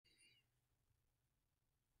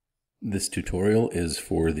This tutorial is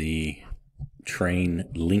for the Train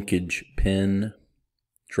Linkage Pen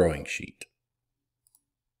drawing sheet.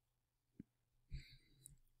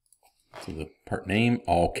 So the part name,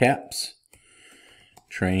 all caps,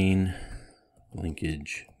 Train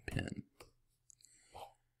Linkage Pen.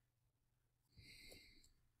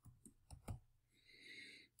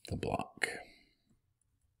 The block.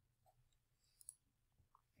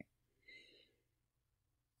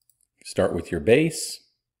 Start with your base.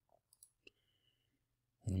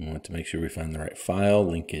 We want to make sure we find the right file,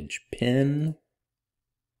 linkage pen.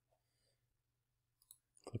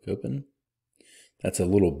 Click open. That's a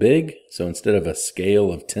little big, so instead of a scale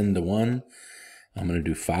of 10:1, I'm going to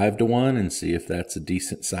do 5:1 and see if that's a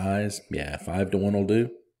decent size. Yeah, 5:1 will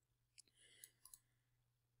do.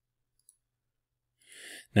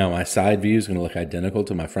 Now my side view is going to look identical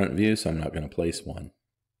to my front view, so I'm not going to place one.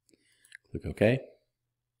 Click OK.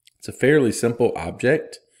 It's a fairly simple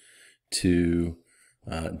object to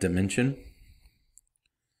dimension.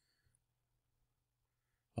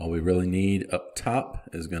 All we really need up top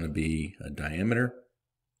is going to be a diameter.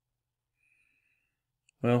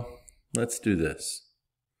 Well, let's do this.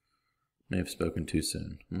 May have spoken too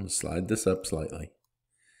soon. I'm going to slide this up slightly.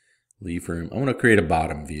 Leave room. I want to create a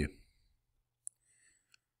bottom view.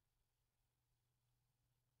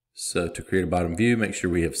 So to create a bottom view, make sure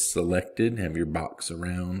we have selected, have your box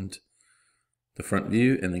around the front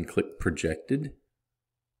view, and then click projected.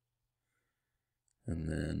 And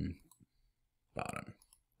then bottom.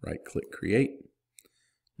 Right click create.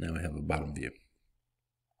 Now we have a bottom view.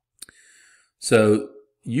 So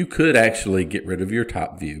you could actually get rid of your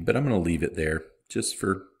top view, but I'm going to leave it there just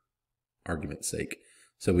for argument's sake.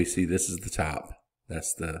 So we see this is the top,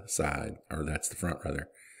 that's the side, or that's the front rather,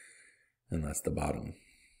 and that's the bottom.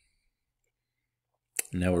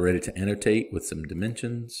 Now we're ready to annotate with some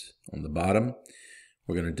dimensions. On the bottom,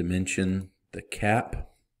 we're going to dimension the cap.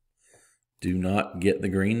 Do not get the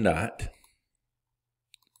green dot.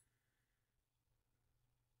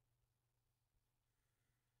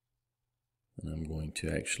 And I'm going to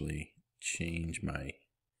actually change my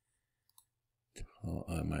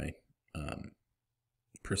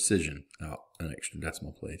precision out an extra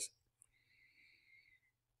decimal place.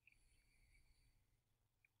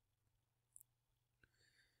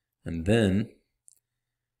 And then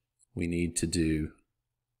we need to do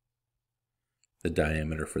the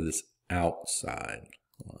diameter for this outside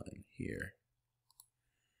line here.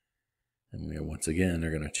 And we are once again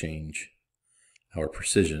are going to change our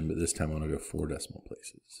precision, but this time I'm going to go 4 decimal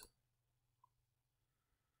places.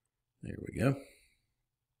 There we go.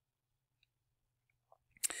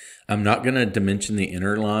 I'm not going to dimension the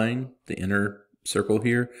inner line, the inner circle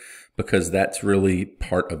here, because that's really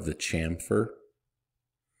part of the chamfer.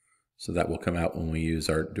 So that will come out when we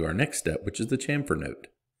do our next step, which is the chamfer note.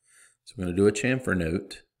 So we're going to do a chamfer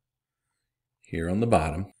note here on the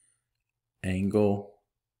bottom, angle,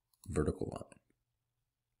 vertical line.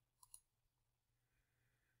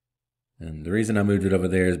 And the reason I moved it over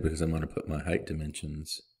there is because I'm going to put my height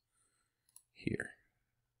dimensions here.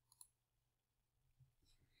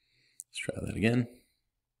 Let's try that again.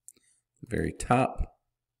 The very top,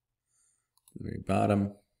 the very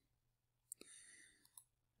bottom.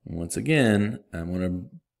 And once again, I'm going to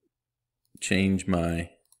change my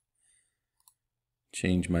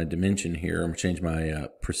dimension here. I'm going to change my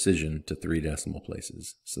precision to 3 decimal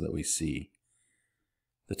places so that we see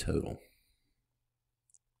the total.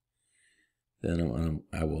 Then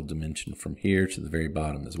I will dimension from here to the very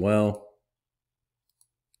bottom as well.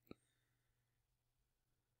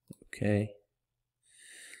 Okay.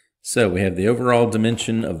 So we have the overall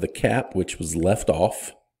dimension of the cap, which was left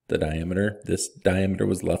off. The diameter, this diameter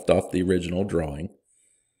was left off the original drawing.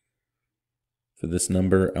 For this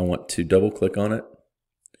number, I want to double click on it.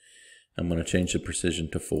 I'm going to change the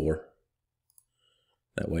precision to 4.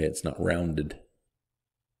 That way it's not rounded.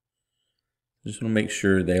 Just want to make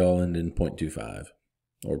sure they all end in 0.25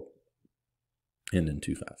 or end in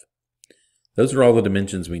 2.5. Those are all the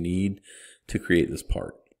dimensions we need to create this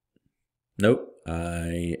part. Nope,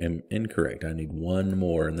 I am incorrect. I need one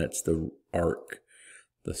more, and that's the arc.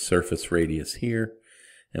 The surface radius here,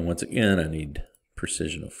 and once again I need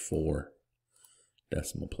precision of 4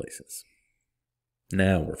 decimal places.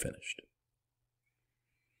 Now we're finished.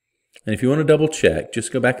 And if you want to double check,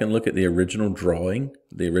 just go back and look at the original drawing,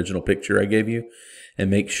 the original picture I gave you,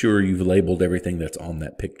 and make sure you've labeled everything that's on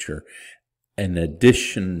that picture. In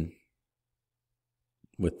addition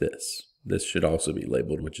with this should also be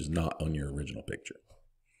labeled, which is not on your original picture.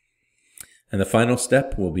 And the final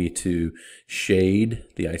step will be to shade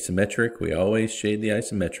the isometric. We always shade the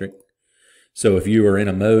isometric. So if you are in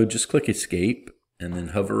a mode, just click escape and then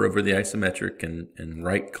hover over the isometric and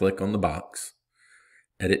right click on the box.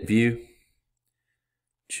 Edit view.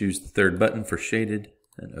 Choose the third button for shaded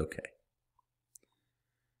and OK.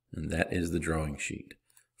 And that is the drawing sheet.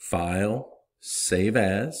 File, save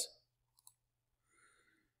as.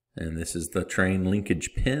 And this is the train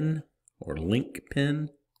linkage pin or link pin.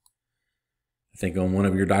 I think on one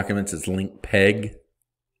of your documents it's link peg.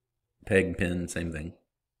 Peg pin, same thing.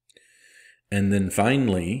 And then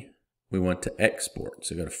finally, we want to export.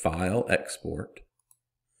 So go to File, Export,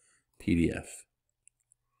 PDF.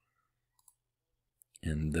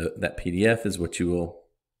 And that PDF is what you will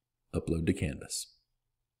upload to Canvas.